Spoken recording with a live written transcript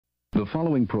The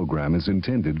following program is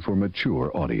intended for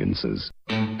mature audiences.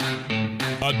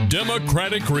 A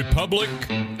democratic republic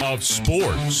of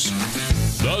sports.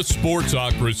 The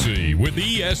Sportsocracy with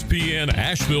ESPN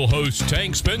Asheville hosts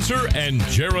Tank Spencer and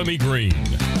Jeremy Greene.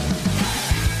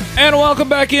 And welcome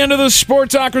back into the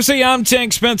Sportsocracy. I'm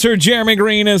Tank Spencer. Jeremy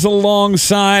Greene is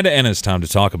alongside, and it's time to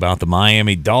talk about the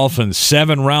Miami Dolphins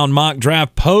 7-round mock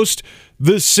draft post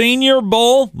the Senior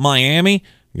Bowl. Miami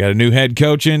got a new head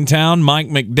coach in town, Mike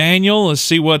McDaniel. Let's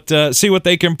see what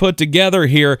they can put together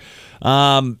here.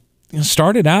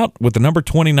 Started out with the number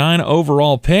 29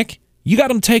 overall pick. You got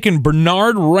him taking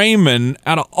Bernard Raymond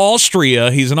out of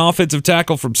Austria. He's an offensive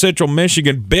tackle from Central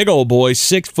Michigan. Big old boy,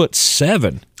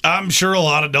 6'7". I'm sure a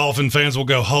lot of Dolphin fans will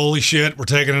go, holy shit, we're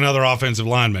taking another offensive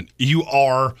lineman. You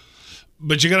are,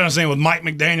 but you got to understand, with Mike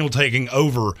McDaniel taking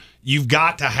over, you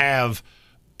got to have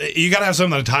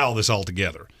something to tie all this all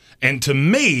together. And to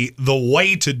me, the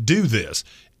way to do this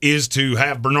is to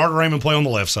have Bernard Raymond play on the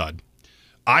left side.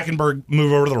 Eichenberg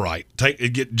move over to the right.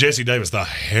 Get Jesse Davis the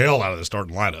hell out of the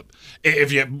starting lineup.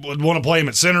 If you want to play him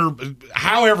at center,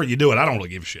 however you do it, I don't really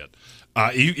give a shit.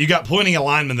 You got plenty of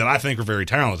linemen that I think are very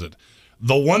talented.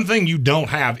 The one thing you don't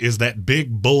have is that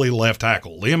big bully left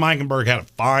tackle. Liam Eichenberg had a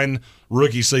fine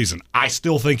rookie season. I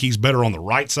still think he's better on the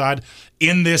right side.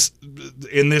 In this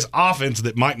offense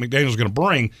that Mike McDaniel's going to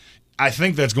bring, I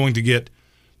think that's going to get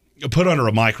put under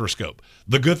a microscope.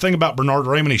 The good thing about Bernard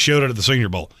Raymond, he showed it at the Senior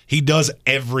Bowl. He does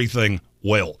everything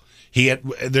well.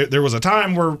 There was a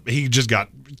time where he just got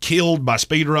killed by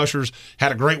speed rushers,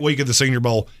 had a great week at the Senior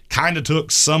Bowl, kind of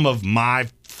took some of my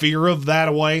fear of that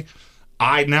away.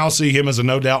 I now see him as a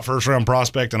no-doubt first-round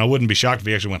prospect, and I wouldn't be shocked if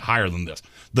he actually went higher than this.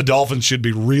 The Dolphins should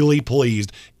be really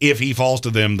pleased if he falls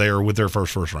to them there with their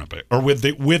first-round pick, or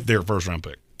with their first-round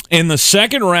pick. In the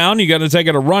second round, you got to take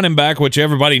it a running back, which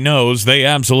everybody knows they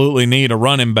absolutely need a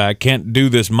running back. Can't do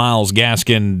this Myles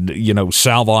Gaskin,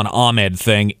 Salvon Ahmed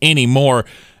thing anymore.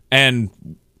 And,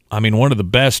 I mean, one of the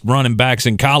best running backs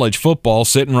in college football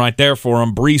sitting right there for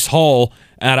him, Breece Hall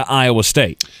out of Iowa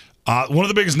State. One of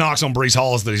the biggest knocks on Breece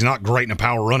Hall is that he's not great in a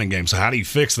power running game. So how do you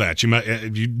fix that?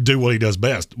 You do what he does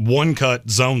best, one-cut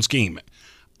zone scheme.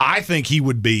 I think he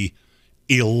would be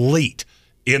elite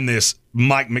in this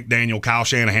Mike McDaniel, Kyle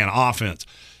Shanahan offense.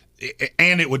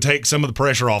 And it would take some of the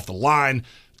pressure off the line,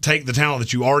 take the talent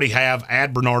that you already have,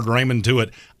 add Bernard Raymond to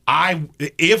it.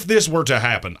 If this were to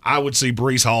happen, I would see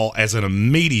Breece Hall as an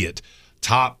immediate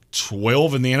top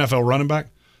 12 in the NFL running back.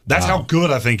 That's how good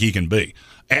I think he can be.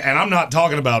 And I'm not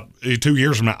talking about 2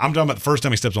 years from now. I'm talking about the first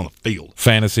time he steps on the field.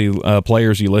 Fantasy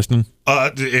players, you listening?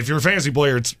 If you're a fantasy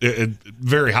player, it's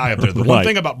very high up there. The one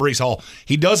thing about Breece Hall,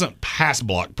 he doesn't pass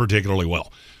block particularly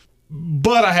well.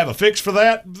 But I have a fix for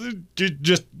that.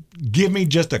 Just give me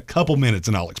just a couple minutes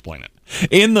and I'll explain it.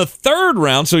 In the third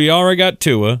round, so you already got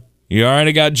Tua, you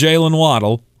already got Jalen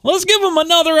Waddle. Let's give him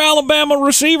another Alabama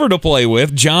receiver to play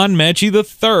with. John Mechie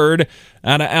III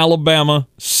out of Alabama,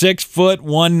 6 foot,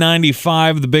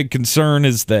 195. The big concern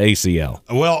is the ACL.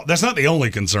 Well, that's not the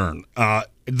only concern.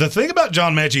 The thing about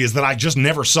John Mechie is that I just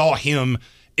never saw him.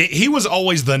 He was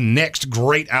always the next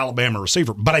great Alabama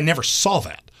receiver, but I never saw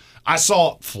that. I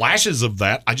saw flashes of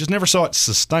that. I just never saw it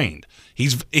sustained.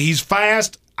 He's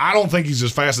fast. I don't think he's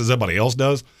as fast as everybody else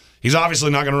does. He's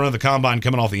obviously not going to run the combine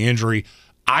coming off the injury.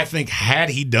 I think had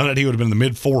he done it, he would have been in the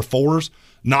mid-4.4s,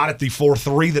 not at the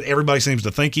 4.3 that everybody seems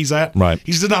to think he's at. Right.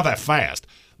 He's just not that fast.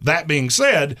 That being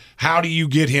said, how do you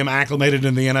get him acclimated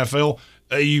in the NFL?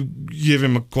 You give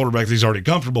him a quarterback that he's already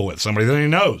comfortable with, somebody that he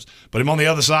knows. Put him on the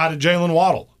other side of Jalen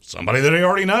Waddle, somebody that he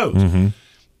already knows. Mm-hmm.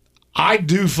 I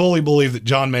do fully believe that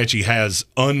John Mechie has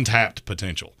untapped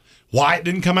potential. Why it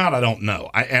didn't come out, I don't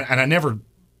know. I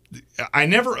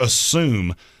never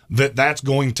assume that that's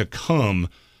going to come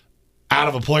out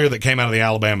of a player that came out of the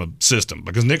Alabama system,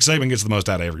 because Nick Saban gets the most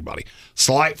out of everybody.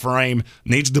 Slight frame,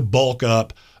 needs to bulk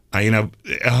up.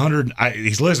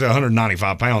 He's listed at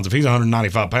 195 pounds. If he's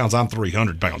 195 pounds, I'm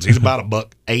 300 pounds. He's about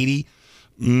 $180,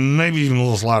 maybe even a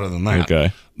little slighter than that.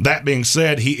 Okay. That being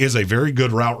said, he is a very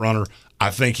good route runner.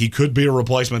 I think he could be a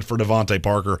replacement for Devontae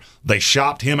Parker. They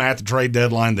shopped him at the trade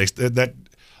deadline. That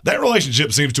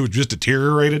relationship seems to have just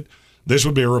deteriorated. This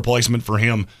would be a replacement for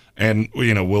him. And,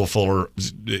 Will Fuller,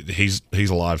 he's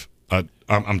alive.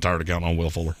 I'm tired of counting on Will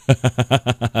Fuller.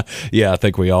 Yeah, I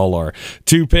think we all are.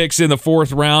 2 picks in the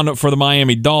fourth round for the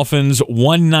Miami Dolphins,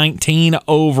 119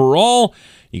 overall.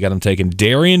 You got him taking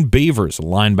Darian Beavers, a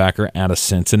linebacker out of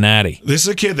Cincinnati. This is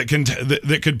a kid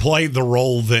that could play the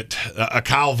role that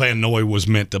Kyle Van Noy was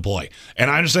meant to play.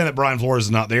 And I understand that Brian Flores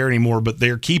is not there anymore, but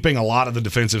they're keeping a lot of the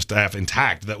defensive staff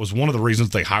intact. That was one of the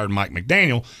reasons they hired Mike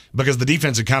McDaniel, because the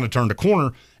defense had kind of turned a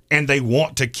corner. and they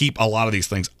want to keep a lot of these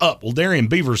things up. Well, Darian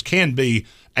Beavers can be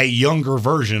a younger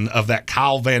version of that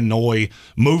Kyle Van Noy,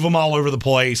 move them all over the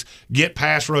place, get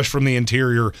pass rush from the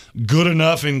interior, good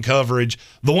enough in coverage.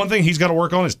 The one thing he's got to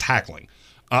work on is tackling,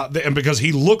 and because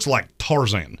he looks like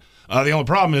Tarzan. The only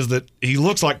problem is that he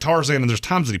looks like Tarzan, and there's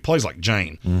times that he plays like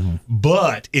Jane. Mm-hmm.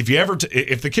 But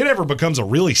if the kid ever becomes a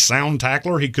really sound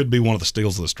tackler, he could be one of the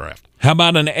steals of this draft. How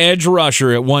about an edge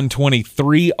rusher at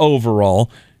 123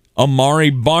 overall?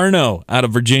 Amari Barno out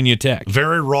of Virginia Tech.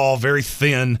 Very raw, very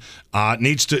thin.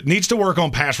 Needs to work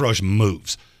on pass rush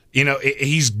moves.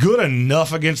 He's good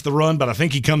enough against the run, but I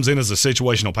think he comes in as a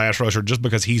situational pass rusher just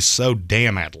because he's so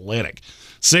damn athletic.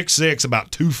 6'6",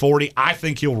 about 240. I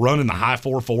think he'll run in the high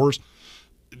 4.4s.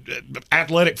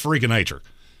 Athletic freak of nature.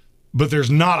 But there's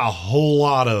not a whole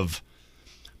lot of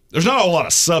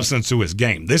substance to his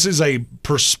game. This is a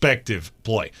perspective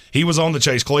play. He was on the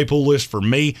Chase Claypool list for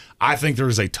me. I think there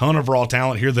is a ton of raw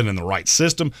talent here that in the right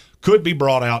system could be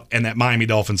brought out, and that Miami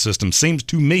Dolphins system seems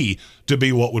to me to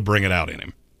be what would bring it out in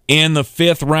him. In the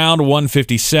 5th round,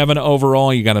 157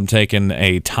 overall, you got him taking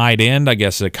a tight end, I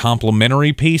guess a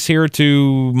complimentary piece here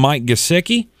to Mike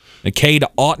Gesicki. Cade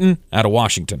Otton out of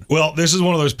Washington. Well, this is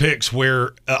one of those picks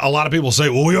where a lot of people say,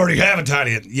 well, we already have a tight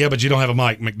end. Yeah, but you don't have a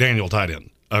Mike McDaniel tight end.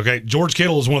 Okay, George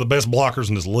Kittle is one of the best blockers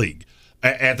in this league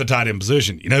at the tight end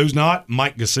position. You know who's not?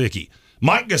 Mike Gesicki.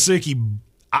 Mike Gesicki,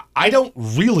 I don't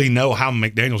really know how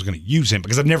McDaniel's going to use him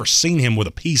because I've never seen him with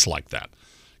a piece like that.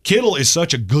 Kittle is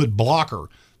such a good blocker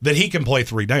that he can play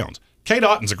 3 downs. Cade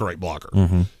Otton's a great blocker.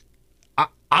 Mm-hmm.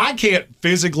 I can't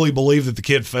physically believe that the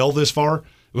kid fell this far.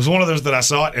 It was one of those that I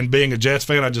saw it, and being a Jets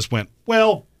fan, I just went,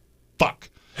 well, fuck.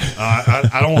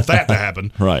 I don't want that to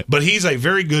happen. Right. But he's a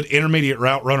very good intermediate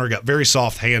route runner, got very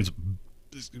soft hands,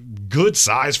 good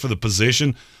size for the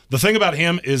position. The thing about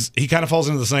him is he kind of falls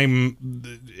into the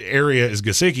same area as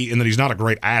Gesicki in that he's not a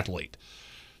great athlete.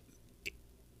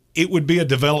 It would be a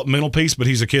developmental piece, but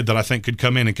he's a kid that I think could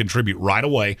come in and contribute right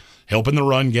away, help in the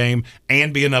run game,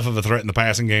 and be enough of a threat in the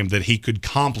passing game that he could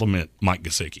complement Mike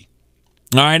Gesicki.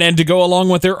 All right, and to go along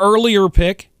with their earlier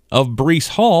pick of Breece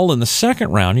Hall in the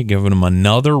 2nd round, you're giving him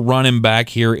another running back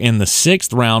here in the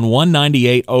 6th round,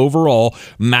 198 overall,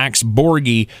 Max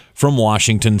Borghi from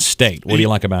Washington State. What do you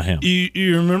like about him?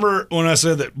 You remember when I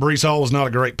said that Breece Hall was not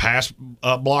a great pass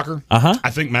blocker? Uh-huh. I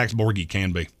think Max Borghi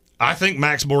can be. I think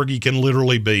Max Borghi can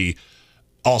literally be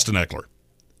Austin Eckler.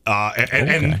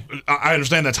 And I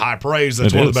understand that's high praise.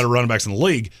 That's one of the better running backs in the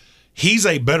league. He's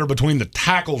a better between the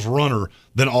tackles runner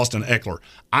than Austin Eckler.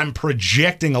 I'm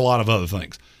projecting a lot of other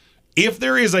things. If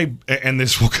there is and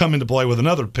this will come into play with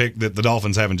another pick that the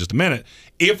Dolphins have in just a minute,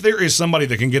 if there is somebody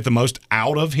that can get the most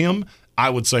out of him,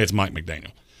 I would say it's Mike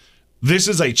McDaniel. This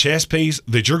is a chess piece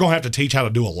that you're going to have to teach how to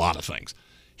do a lot of things.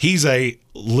 He's a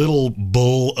little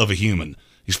bull of a human.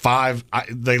 He's 5.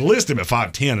 They list him at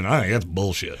 5'10", and I think that's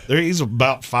bullshit. He's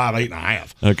about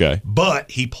 5'8.5". Okay.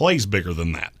 But he plays bigger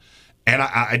than that. And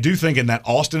I do think in that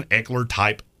Austin Eckler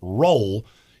type role,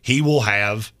 he will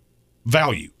have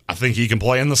value. I think he can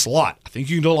play in the slot. I think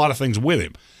you can do a lot of things with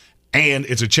him. And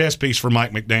it's a chess piece for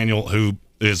Mike McDaniel, who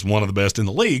is one of the best in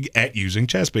the league at using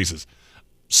chess pieces.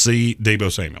 See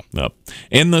Deebo Samuel. Yep.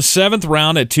 In the 7th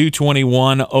round at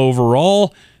 221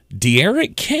 overall,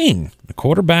 De'Aaron King, the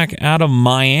quarterback out of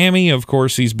Miami. Of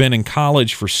course, he's been in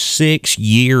college for 6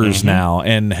 years now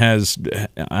and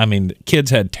kids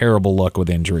had terrible luck with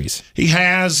injuries. He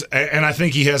has, and I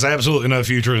think he has absolutely no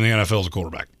future in the NFL as a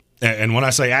quarterback. And when I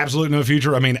say absolute no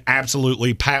future, I mean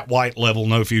absolutely Pat White level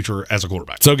no future as a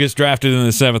quarterback. So gets drafted in the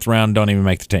 7th round, don't even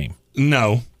make the team.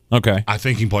 No. Okay. I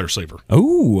think he can play receiver.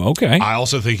 Oh, okay. I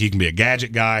also think he can be a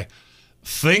gadget guy.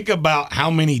 Think about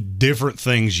how many different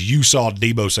things you saw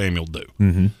Deebo Samuel do.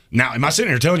 Mm-hmm. Now, am I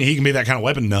sitting here telling you he can be that kind of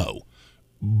weapon? No.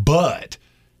 But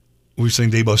we've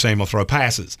seen Deebo Samuel throw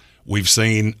passes. We've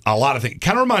seen a lot of things.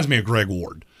 Kind of reminds me of Greg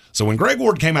Ward. So when Greg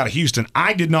Ward came out of Houston,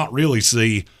 I did not really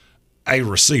see a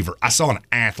receiver. I saw an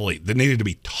athlete that needed to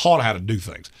be taught how to do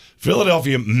things.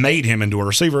 Philadelphia made him into a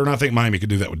receiver, and I think Miami could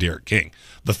do that with De'Aaron King.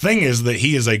 The thing is that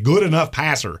he is a good enough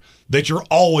passer that you're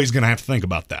always going to have to think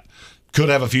about that. Could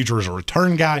have a future as a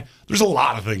return guy. There's a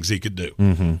lot of things he could do.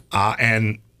 Mm-hmm.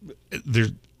 And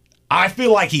I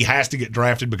feel like he has to get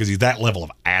drafted because he's that level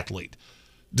of athlete.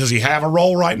 Does he have a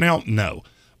role right now? No.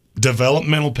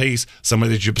 Developmental piece,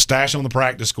 somebody that you stash on the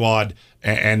practice squad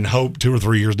and hope 2 or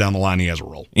 3 years down the line he has a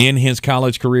role. In his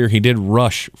college career, he did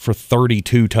rush for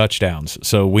 32 touchdowns,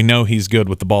 so we know he's good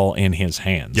with the ball in his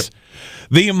hands. Yep.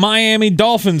 The Miami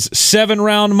Dolphins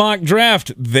 7-round mock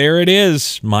draft. There it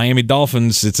is. Miami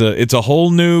Dolphins. It's a whole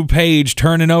new page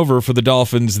turning over for the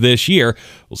Dolphins this year.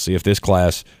 We'll see if this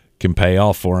class can pay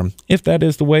off for him if that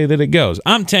is the way that it goes.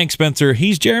 I'm Tank Spencer.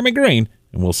 He's Jeremy Greene,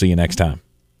 and we'll see you next time.